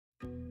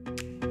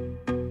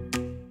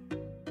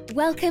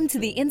Welcome to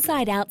the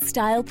Inside Out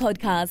Style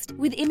podcast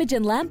with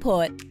Imogen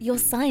Lamport, your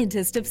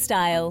scientist of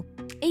style.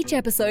 Each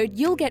episode,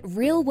 you'll get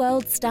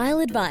real-world style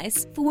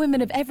advice for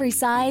women of every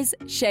size,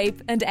 shape,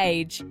 and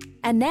age.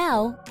 And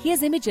now,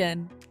 here's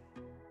Imogen.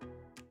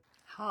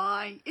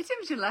 Hi, it's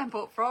Imogen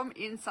Lamport from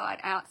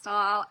Inside Out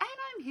Style, and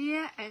I'm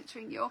here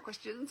answering your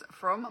questions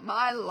from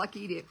my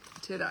lucky dip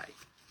today.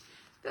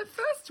 The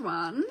first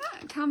one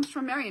comes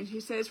from Marion,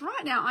 who says,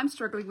 right now I'm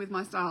struggling with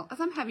my style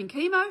as I'm having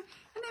chemo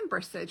and then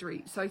breast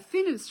surgery. So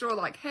thin and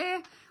straw-like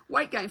hair,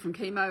 weight gain from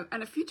chemo,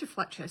 and a future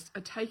flat chest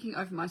are taking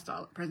over my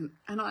style at present,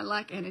 and I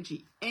lack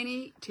energy.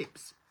 Any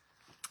tips?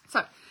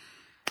 So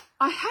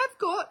I have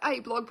got a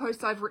blog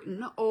post I've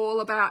written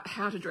all about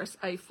how to dress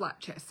a flat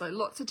chest. So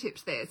lots of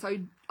tips there. So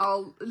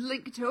I'll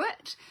link to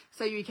it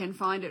so you can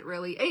find it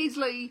really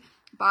easily,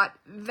 but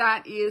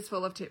that is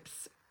full of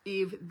tips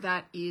if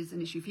that is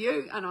an issue for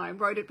you. And I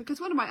wrote it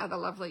because one of my other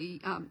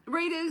lovely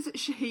readers,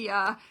 she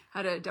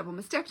had a double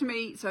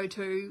mastectomy, so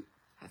too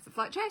has a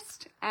flat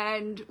chest,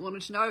 and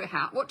wanted to know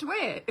what to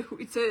wear.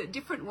 It's a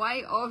different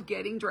way of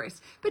getting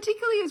dressed,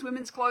 particularly as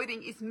women's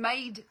clothing is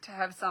made to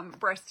have some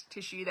breast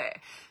tissue there.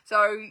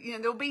 So,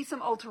 there'll be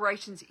some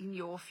alterations in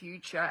your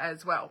future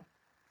as well.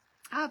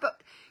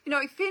 But,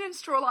 thin and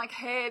straw-like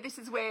hair, this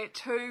is where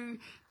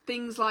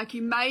things like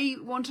you may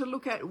want to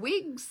look at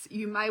wigs,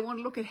 you may want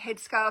to look at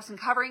headscarves and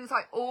coverings.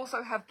 I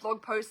also have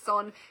blog posts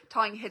on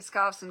tying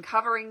headscarves and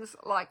coverings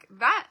like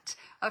that.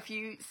 A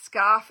few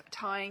scarf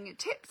tying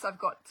tips. I've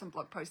got some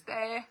blog posts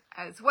there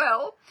as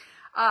well.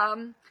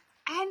 And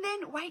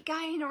then weight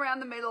gain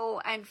around the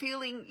middle and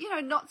feeling,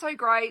 not so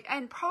great,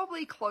 and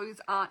probably clothes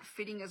aren't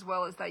fitting as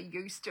well as they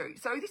used to.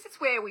 So this is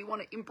where we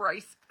want to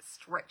embrace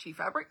stretchy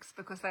fabrics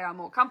because they are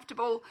more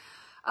comfortable.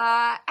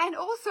 And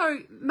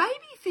also maybe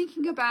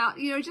thinking about,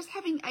 just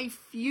having a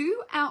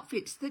few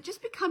outfits that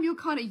just become your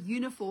kind of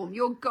uniform,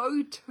 your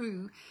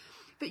go-to,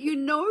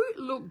 that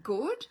look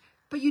good,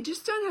 but you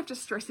just don't have to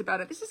stress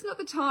about it. This is not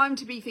the time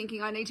to be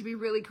thinking I need to be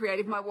really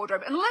creative in my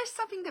wardrobe, unless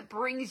something that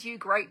brings you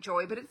great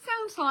joy, but it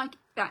sounds like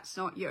that's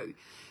not you.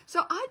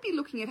 So I'd be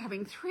looking at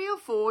having 3 or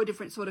 4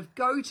 different sort of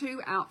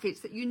go-to outfits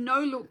that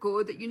look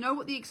good, that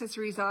what the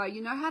accessories are,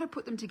 how to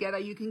put them together,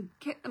 you can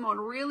get them on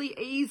really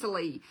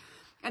easily.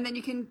 And then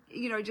you can,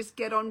 just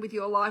get on with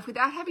your life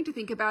without having to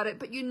think about it.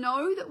 But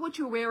that what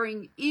you're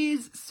wearing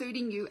is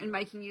suiting you and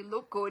making you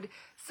look good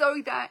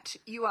so that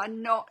you are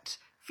not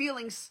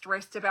feeling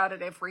stressed about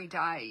it every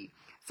day.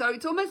 So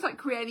it's almost like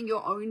creating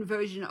your own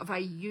version of a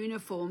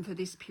uniform for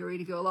this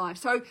period of your life.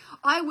 So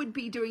I would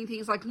be doing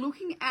things like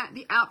looking at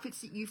the outfits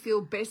that you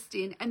feel best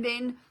in and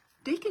then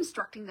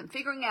deconstructing them,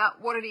 figuring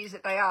out what it is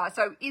that they are.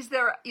 So is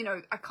there,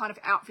 a kind of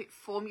outfit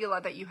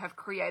formula that you have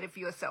created for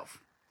yourself?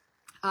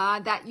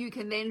 That you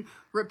can then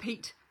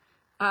repeat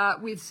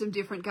with some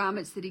different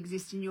garments that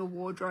exist in your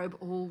wardrobe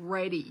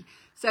already.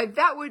 So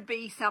that would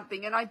be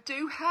something. And I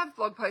do have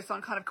blog posts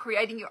on kind of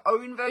creating your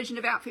own version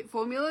of outfit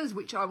formulas,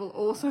 which I will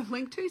also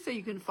link to so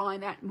you can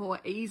find that more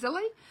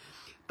easily.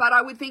 But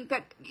I would think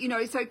that,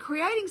 so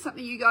creating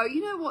something you go,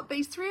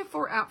 these 3 or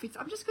 4 outfits,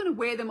 I'm just going to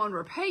wear them on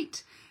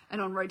repeat and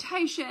on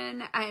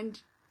rotation. And,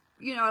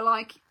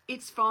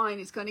 it's fine.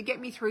 It's going to get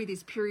me through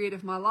this period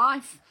of my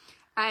life.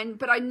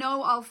 But I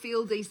know I'll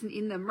feel decent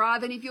in them,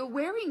 rather than if you're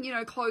wearing,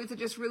 clothes that are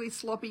just really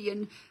sloppy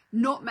and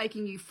not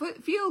making you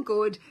feel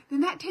good, then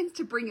that tends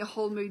to bring your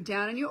whole mood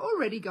down and you're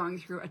already going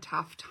through a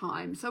tough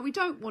time. So we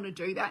don't want to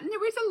do that. And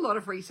there is a lot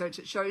of research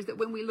that shows that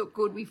when we look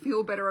good, we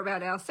feel better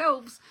about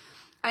ourselves.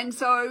 And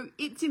so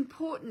it's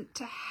important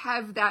to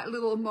have that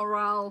little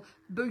morale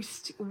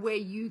boost where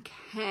you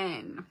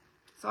can.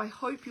 So I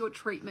hope your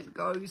treatment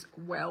goes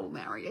well,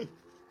 Marion.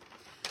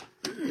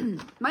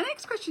 My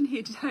next question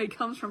here today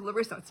comes from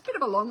Larissa. It's a bit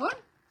of a long one.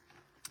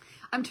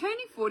 I'm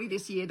turning 40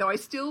 this year, though I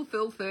still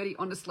feel 30,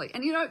 honestly.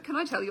 And, can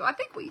I tell you, I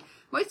think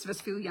most of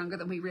us feel younger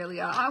than we really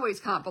are. I always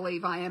can't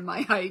believe I am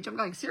my age. I'm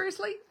going,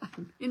 seriously?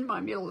 I'm in my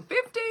middle of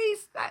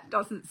 50s? That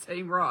doesn't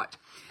seem right.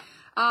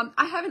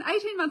 I have an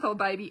 18-month-old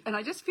baby, and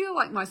I just feel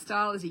like my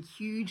style is a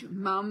huge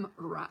mum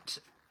rut.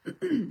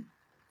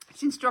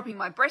 Since dropping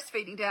my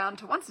breastfeeding down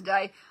to once a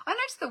day, I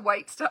noticed the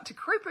weight start to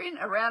creep in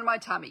around my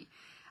tummy.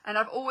 And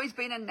I've always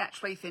been a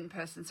naturally thin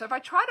person. So if I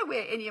try to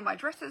wear any of my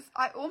dresses,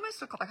 I almost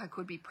look like I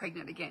could be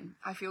pregnant again.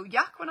 I feel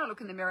yuck when I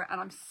look in the mirror,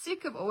 and I'm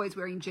sick of always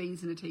wearing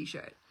jeans and a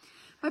t-shirt.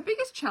 My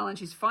biggest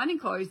challenge is finding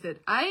clothes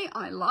that A,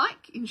 I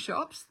like in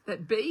shops,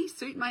 that B,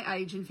 suit my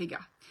age and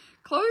figure.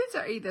 Clothes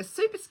are either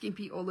super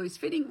skimpy or loose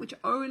fitting, which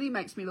only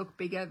makes me look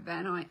bigger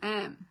than I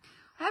am.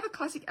 I have a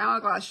classic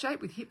hourglass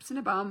shape with hips and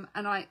a bum,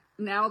 and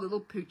now a little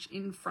pooch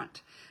in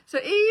front. So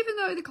even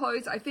though the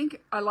clothes I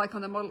think I like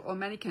on the model or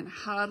mannequin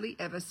hardly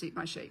ever suit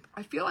my shape,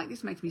 I feel like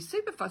this makes me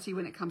super fussy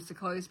when it comes to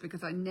clothes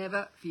because I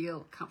never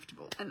feel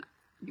comfortable. And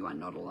you are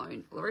not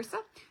alone, Larissa.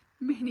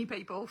 Many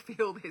people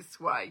feel this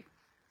way.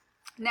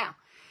 Now,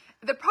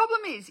 the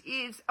problem is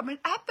at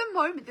the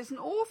moment, there's an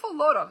awful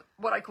lot of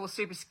what I call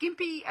super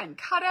skimpy and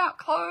cutout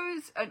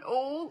clothes and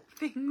all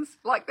things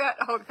like that.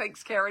 Oh,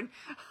 thanks, Karen.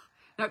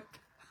 No.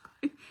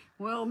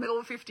 Well, middle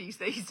of 50s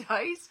these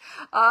days.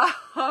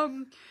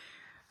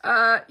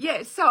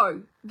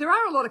 So there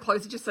are a lot of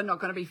clothes that just are not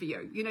going to be for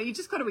you. You know, you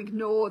just got to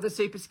ignore the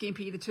super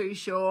skimpy, the too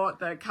short,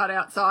 the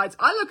cutout sides.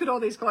 I look at all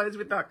these clothes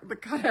with the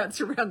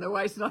cutouts around the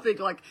waist and I think,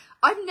 like,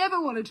 I've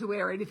never wanted to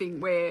wear anything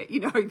where,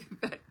 you know,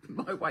 that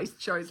my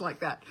waist shows like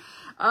that.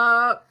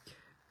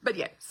 But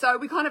yeah, so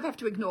we kind of have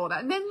to ignore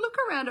that and then look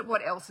around at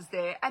what else is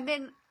there and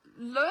then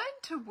learn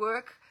to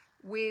work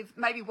with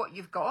maybe what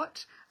you've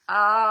got.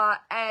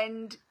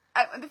 And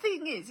the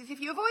thing is if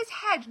you've always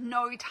had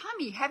no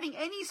tummy, having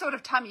any sort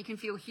of tummy can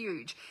feel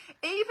huge,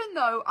 even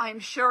though I'm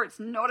sure it's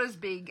not as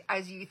big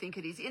as you think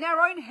it is. In our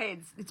own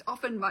heads, it's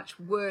often much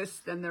worse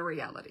than the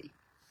reality.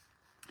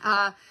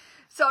 But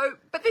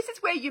this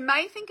is where you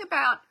may think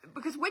about,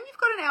 because when you've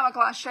got an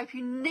hourglass shape,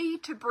 you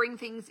need to bring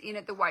things in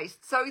at the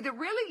waist. So the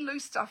really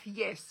loose stuff,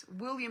 yes,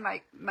 will you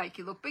make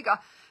you look bigger,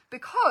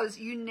 because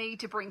you need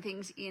to bring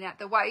things in at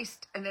the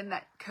waist and then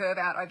that curve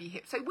out over your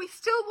hip. So we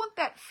still want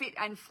that fit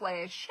and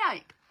flare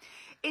shape.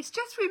 It's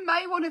just we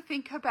may want to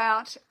think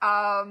about,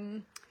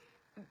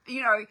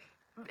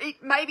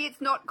 maybe it's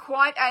not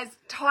quite as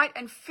tight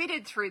and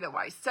fitted through the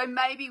waist. So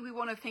maybe we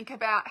want to think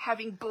about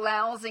having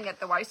blousing at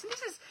the waist.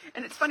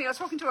 And it's funny, I was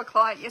talking to a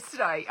client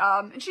yesterday,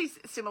 and she's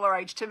a similar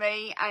age to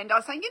me, and I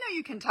was saying,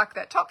 you can tuck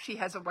that top. She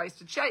has a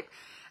waisted shape.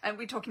 And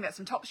we're talking about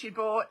some tops she'd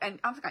bought, and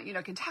I'm going,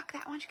 can tuck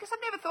that one? She goes, I've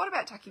never thought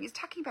about tucking. Is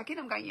tucking back in?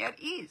 I'm going, yeah,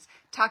 it is.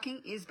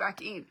 Tucking is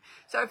back in.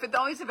 So for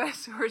those of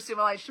us who are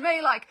similar age to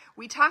me, like,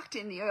 we tucked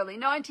in the early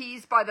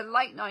 90s. By the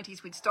late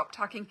 90s, we'd stopped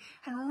tucking,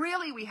 and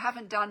really we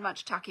haven't done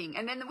much tucking.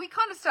 And then we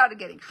kind of started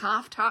getting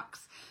half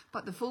tucks,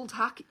 but the full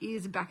tuck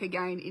is back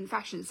again in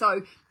fashion.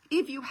 So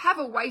if you have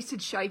a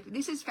waisted shape,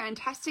 this is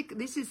fantastic.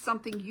 This is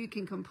something you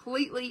can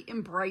completely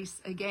embrace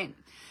again.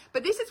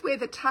 But this is where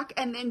the tuck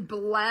and then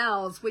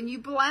blouse, when you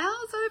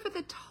blouse over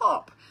the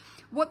top,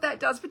 what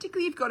that does,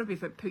 particularly if you've got a bit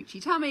of a poochy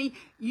tummy,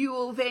 you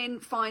will then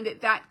find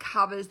that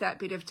covers that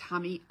bit of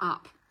tummy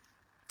up.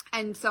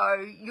 And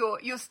so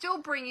you're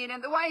still bringing it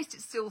in the waist,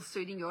 it's still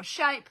suiting your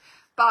shape,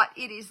 but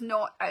it is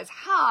not as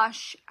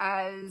harsh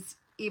as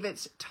if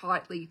it's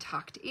tightly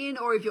tucked in,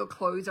 or if your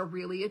clothes are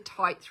really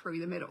tight through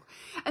the middle.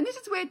 And this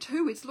is where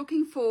too, it's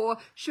looking for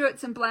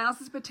shirts and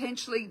blouses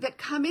potentially that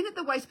come in at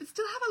the waist, but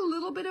still have a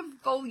little bit of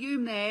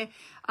volume there,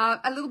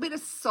 a little bit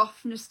of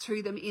softness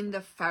to them in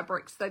the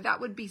fabric. So that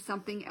would be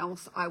something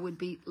else I would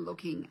be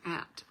looking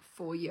at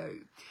for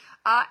you.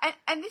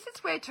 And this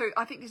is where too,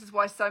 I think this is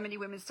why so many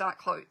women start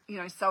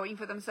sewing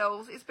for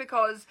themselves, is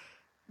because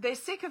they're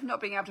sick of not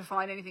being able to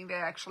find anything they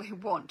actually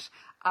want.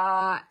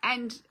 That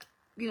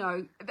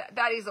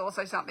is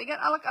also something.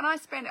 And I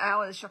spend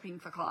hours shopping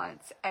for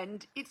clients,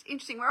 and it's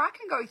interesting where I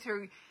can go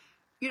through,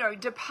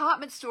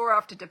 department store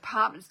after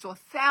department store,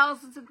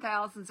 thousands and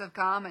thousands of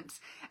garments,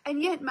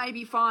 and yet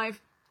maybe find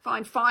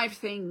 5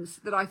 things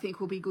that I think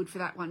will be good for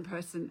that one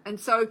person. And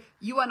so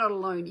you are not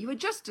alone. You are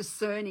just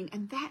discerning,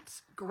 and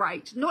that's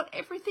great. Not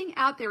everything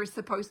out there is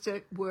supposed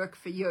to work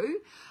for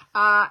you.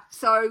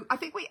 So I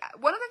think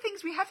one of the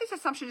things we have this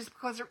assumption is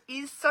because there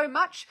is so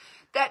much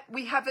that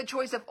we have the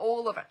choice of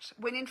all of it,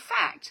 when in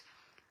fact,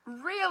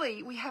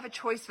 really we have a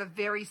choice of a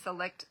very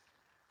select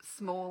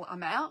small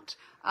amount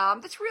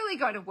that's really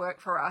going to work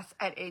for us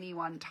at any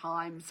one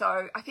time.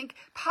 So I think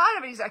part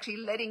of it is actually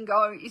letting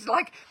go, is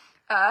like,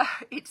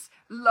 it's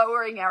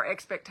lowering our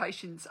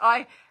expectations.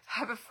 I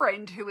have a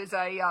friend who is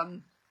a,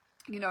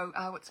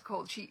 what's it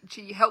called?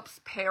 She helps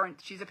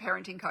parent. She's a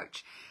parenting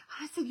coach.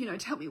 I said,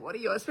 tell me, what are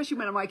your, especially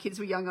when my kids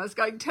were young, I was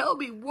going, tell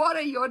me, what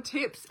are your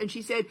tips? And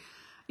she said,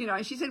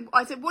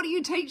 I said, what do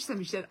you teach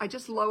them? She said, I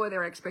just lower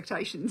their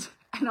expectations.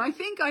 And I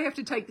think I have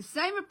to take the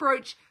same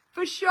approach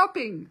for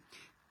shopping.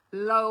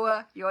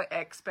 Lower your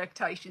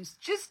expectations.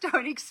 Just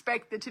don't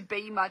expect there to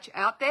be much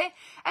out there.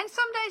 And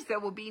some days there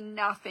will be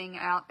nothing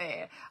out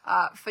there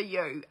for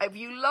you. If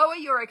you lower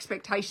your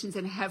expectations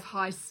and have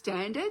high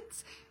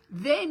standards,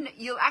 then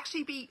you'll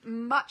actually be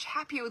much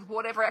happier with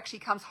whatever actually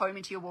comes home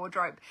into your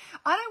wardrobe.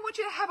 I don't want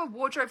you to have a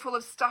wardrobe full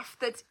of stuff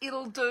that's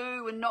it'll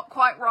do and not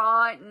quite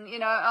right and,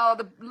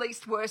 the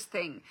least worst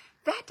thing.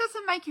 That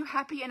doesn't make you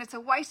happy, and it's a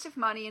waste of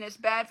money, and it's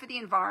bad for the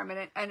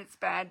environment, and it's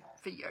bad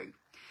for you.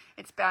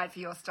 It's bad for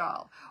your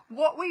style.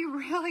 What we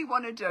really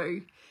want to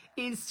do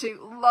is to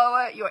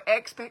lower your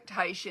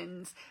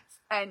expectations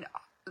and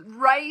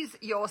raise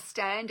your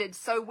standards.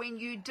 So when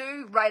you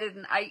do rate it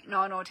an 8,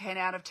 9 or 10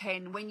 out of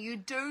 10, when you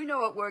do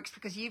know it works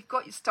because you've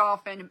got your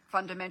style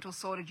fundamentals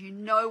sorted, you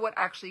know what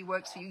actually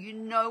works for you, you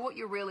know what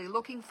you're really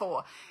looking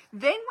for.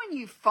 Then when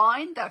you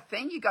find that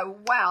thing, you go,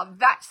 wow,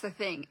 that's the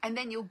thing. And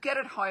then you'll get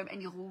it home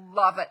and you'll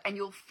love it and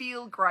you'll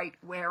feel great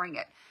wearing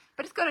it.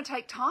 But it's going to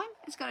take time.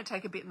 It's going to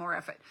take a bit more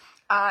effort.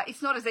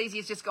 It's not as easy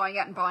as just going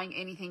out and buying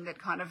anything that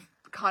kind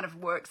of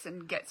works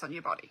and gets on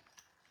your body.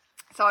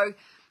 So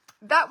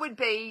that would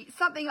be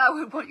something I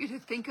would want you to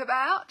think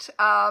about.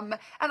 And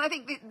I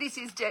think this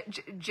is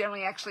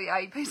generally actually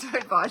a piece of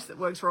advice that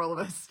works for all of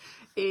us,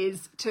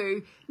 is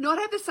to not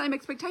have the same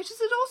expectations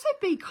and also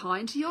be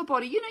kind to your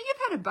body. You've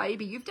had a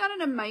baby. You've done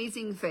an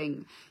amazing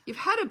thing. You've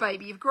had a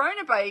baby. You've grown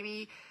a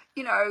baby.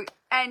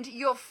 and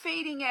you're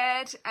feeding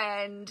it,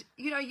 and,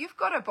 you've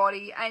got a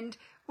body, and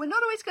we're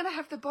not always going to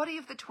have the body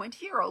of the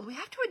 20-year-old. We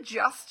have to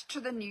adjust to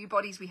the new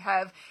bodies we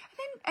have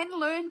and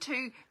learn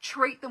to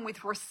treat them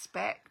with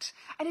respect.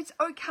 And it's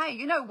okay.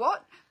 You know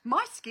what?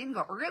 My skin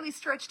got really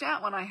stretched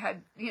out when I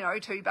had,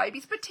 2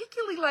 babies,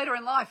 particularly later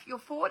in life. You're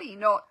 40,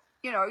 not,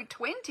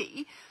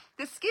 20.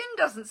 The skin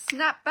doesn't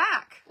snap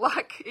back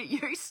like it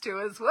used to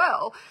as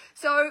well.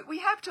 So we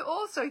have to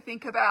also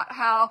think about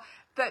how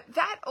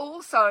that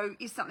also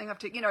is something I have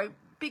to,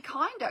 be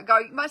kinder. Go,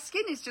 my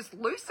skin is just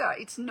looser.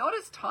 It's not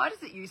as tight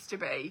as it used to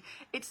be.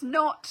 It's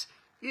not,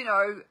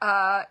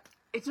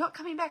 it's not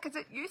coming back as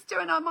it used to,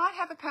 and I might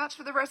have a pouch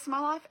for the rest of my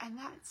life, and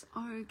that's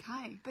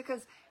okay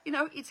because,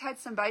 it's had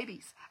some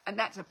babies, and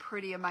that's a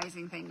pretty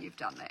amazing thing you've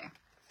done there.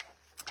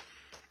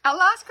 Our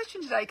last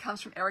question today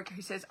comes from Erica,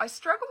 who says, I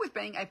struggle with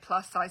being a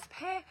plus-size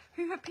pear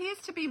who appears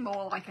to be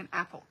more like an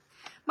apple.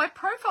 My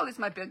profile is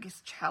my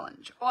biggest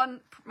challenge. On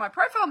my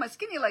profile, my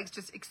skinny legs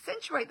just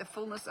accentuate the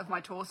fullness of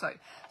my torso.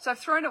 So I've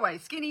thrown away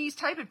skinnies,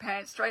 tapered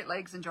pants, straight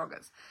legs and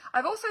joggers.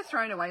 I've also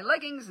thrown away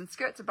leggings and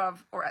skirts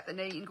above or at the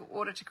knee in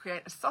order to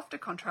create a softer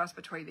contrast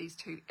between these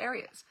two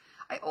areas.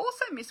 I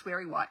also miss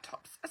wearing white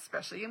tops,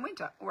 especially in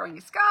winter. Wearing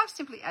a scarf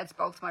simply adds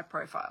bulk to my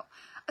profile.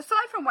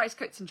 Aside from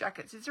waistcoats and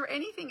jackets, is there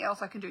anything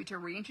else I can do to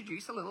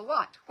reintroduce a little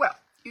white? Well,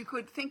 you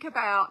could think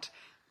about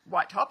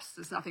white tops.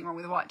 There's nothing wrong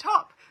with a white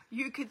top.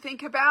 You could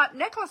think about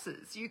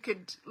necklaces. You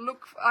could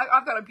look,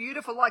 I've got a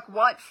beautiful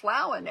white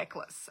flower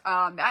necklace.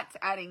 That's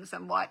adding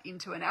some white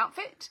into an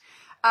outfit.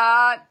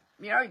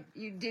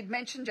 You did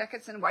mention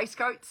jackets and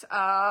waistcoats.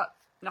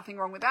 Nothing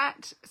wrong with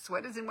that.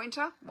 Sweaters in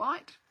winter,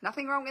 white,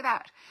 nothing wrong with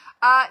that.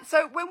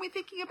 So when we're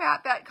thinking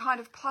about that kind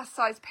of plus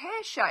size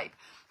pear shape,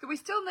 that we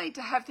still need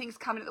to have things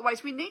coming at the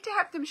waist. We need to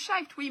have them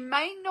shaped. We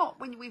may not,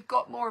 when we've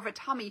got more of a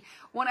tummy,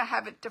 want to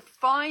have it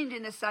defined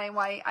in the same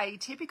way a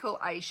typical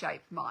A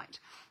shape might.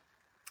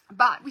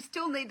 But we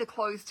still need the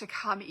clothes to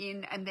come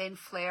in and then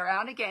flare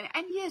out again.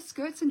 And yes,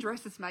 skirts and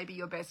dresses may be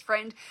your best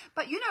friend.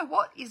 But you know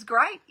what is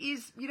great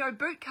is,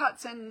 boot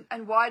cuts and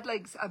wide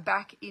legs are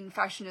back in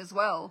fashion as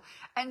well.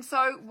 And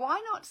so why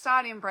not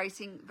start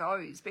embracing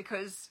those?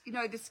 Because,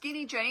 the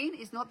skinny jean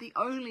is not the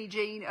only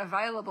jean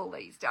available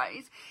these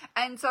days.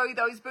 And so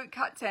those boot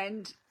cuts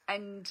and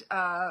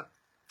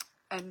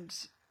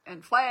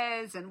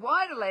flares and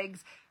wider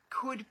legs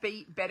could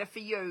be better for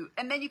you.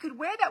 And then you could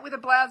wear that with a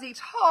blousey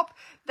top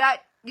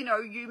that,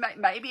 you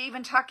maybe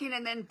even tuck in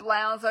and then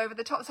blouse over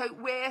the top. So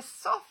wear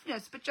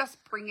softness, but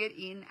just bring it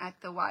in at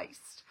the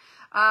waist.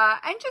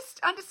 And just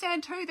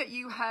understand too that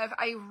you have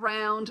a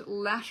round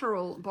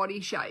lateral body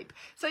shape.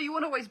 So you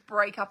want to always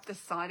break up the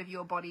side of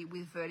your body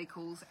with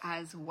verticals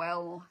as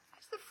well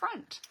as the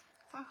front.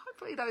 So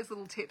hopefully those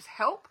little tips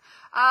help.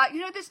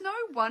 There's no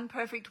one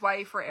perfect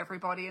way for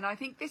everybody. And I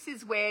think this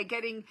is where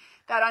getting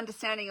that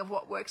understanding of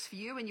what works for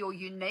you and your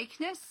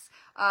uniqueness,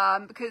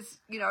 because,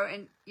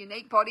 and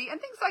unique body and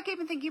things like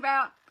even thinking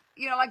about,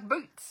 like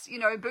boots,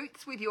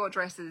 boots with your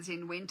dresses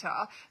in winter,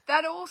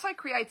 that also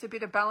creates a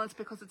bit of balance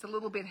because it's a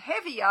little bit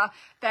heavier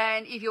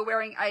than if you're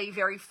wearing a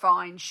very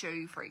fine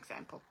shoe, for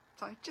example.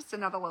 So just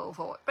another little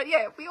thought. But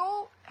yeah, we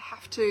all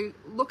have to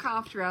look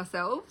after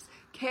ourselves,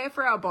 care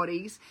for our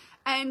bodies,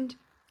 and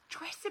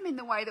dress them in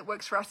the way that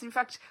works for us. In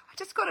fact, I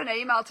just got an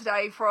email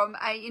today from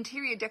an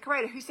interior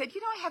decorator who said,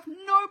 I have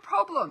no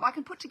problem. I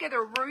can put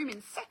together a room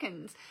in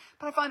seconds,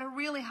 but I find it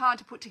really hard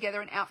to put together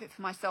an outfit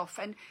for myself.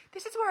 And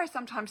this is where I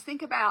sometimes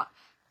think about,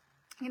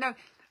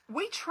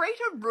 we treat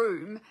a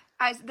room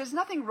as there's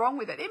nothing wrong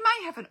with it. It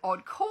may have an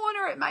odd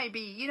corner. It may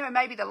be,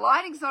 maybe the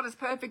lighting's not as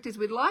perfect as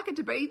we'd like it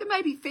to be. There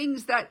may be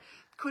things that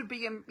could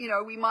be,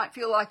 we might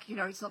feel like,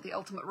 it's not the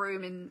ultimate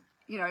room in,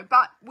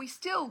 but we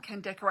still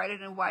can decorate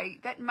it in a way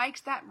that makes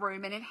that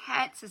room and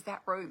enhances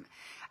that room.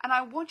 And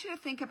I want you to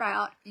think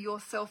about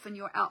yourself and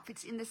your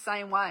outfits in the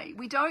same way.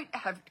 We don't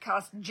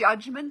cast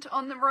judgment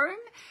on the room.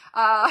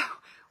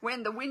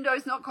 When the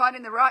window's not quite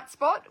in the right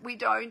spot, we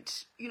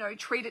don't,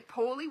 treat it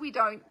poorly. We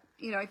don't,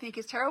 think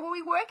it's terrible.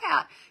 We work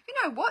out,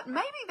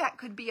 maybe that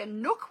could be a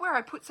nook where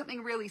I put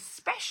something really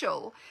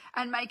special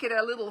and make it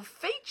a little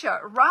feature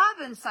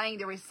rather than saying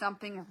there is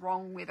something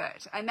wrong with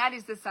it. And that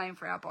is the same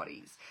for our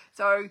bodies.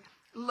 So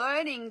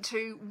learning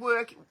to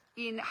work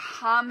in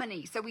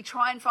harmony. So we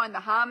try and find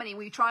the harmony.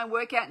 We try and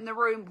work out in the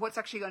room what's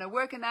actually going to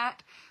work in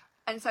that.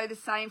 And so the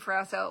same for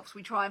ourselves.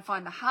 We try and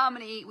find the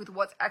harmony with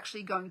what's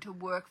actually going to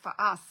work for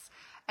us.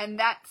 And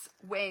that's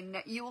when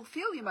you will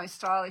feel your most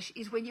stylish,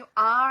 is when you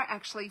are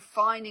actually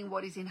finding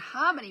what is in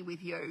harmony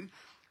with you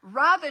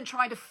rather than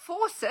trying to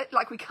force it.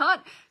 Like, we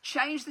can't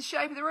change the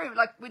shape of the room.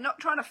 Like, we're not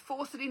trying to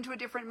force it into a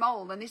different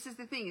mold. And this is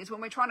the thing, is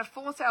when we're trying to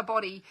force our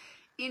body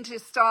into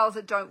styles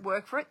that don't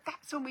work for it,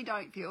 that's when we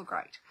don't feel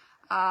great.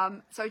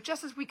 So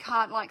just as we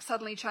can't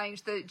suddenly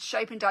change the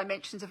shape and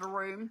dimensions of a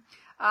room,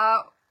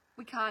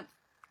 we can't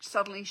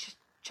suddenly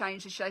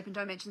change the shape and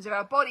dimensions of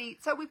our body.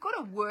 So we've got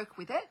to work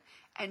with it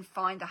and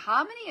find the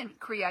harmony and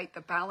create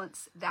the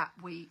balance that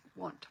we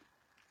want.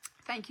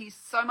 Thank you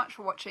so much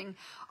for watching.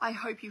 I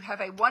hope you have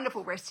a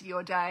wonderful rest of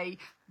your day.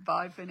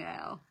 Bye for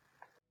now.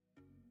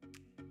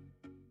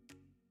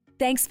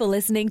 Thanks for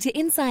listening to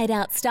Inside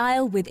Out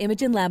Style with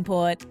Imogen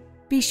Lamport.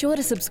 Be sure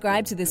to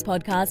subscribe to this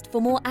podcast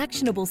for more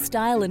actionable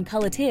style and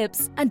colour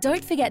tips, and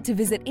don't forget to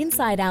visit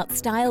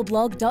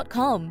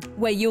InsideOutStyleBlog.com,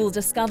 where you will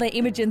discover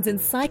Imogen's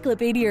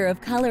encyclopedia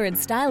of colour and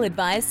style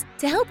advice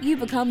to help you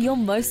become your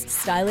most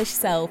stylish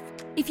self.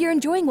 If you're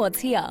enjoying what's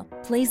here,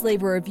 please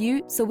leave a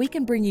review so we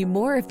can bring you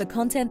more of the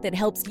content that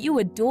helps you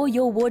adore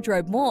your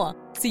wardrobe more,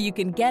 so you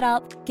can get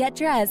up, get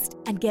dressed,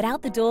 and get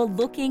out the door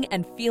looking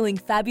and feeling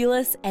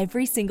fabulous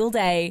every single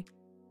day.